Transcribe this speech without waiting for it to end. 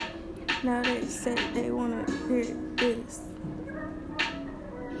Now they say they wanna hear this.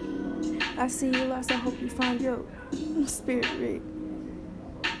 I see you lost, I hope you find your spirit.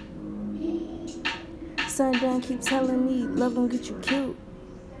 Sundown keep telling me love don't get you killed.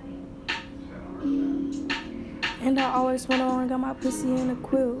 And I always went on, got my pussy in a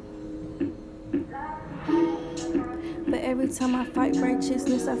quilt. But every time I fight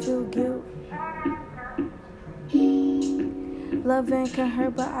righteousness, I feel guilt. Love ain't can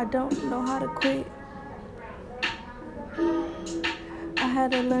hurt, but I don't know how to quit. I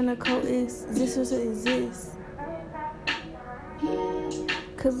had to learn to coexist or to exist.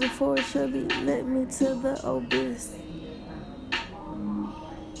 Cause before it surely led me to the abyss.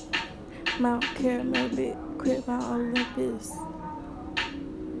 Mount Carmel, Big K.R.I.T, Mount Olympus.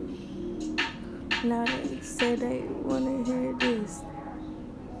 Now they say they wanna hear this.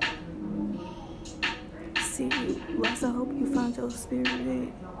 See you lost, I hope you find your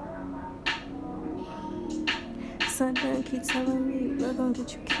spirit. Sundown keep telling me love gon'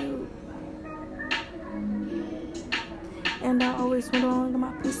 get you killed. And I always went on to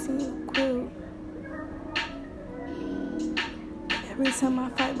my pussy in a quilt. Every time I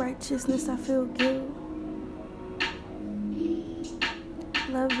fight righteousness, I feel guilt.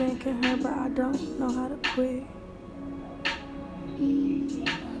 Love ain't can hurt, but I don't know how to quit.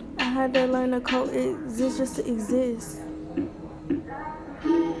 I had to learn to coexist just to exist.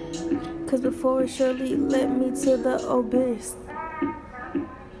 Cause before it surely led me to the abyss.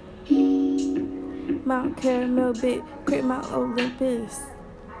 Mount Carmel, Big K.R.I.T, Mount Olympus.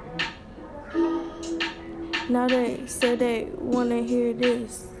 Now they say they wanna hear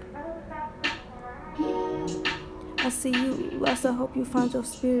this. I see you lost, I hope you find your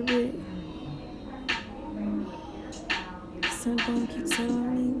spirit. Sundown keep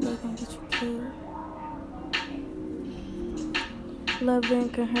telling me love gon' get you killed. Love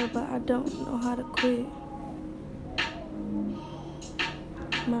ain't can hurt, but I don't know how to quit.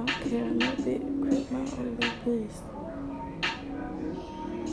 Mount Carmel, Big K.R.I.T, Mount Olympus.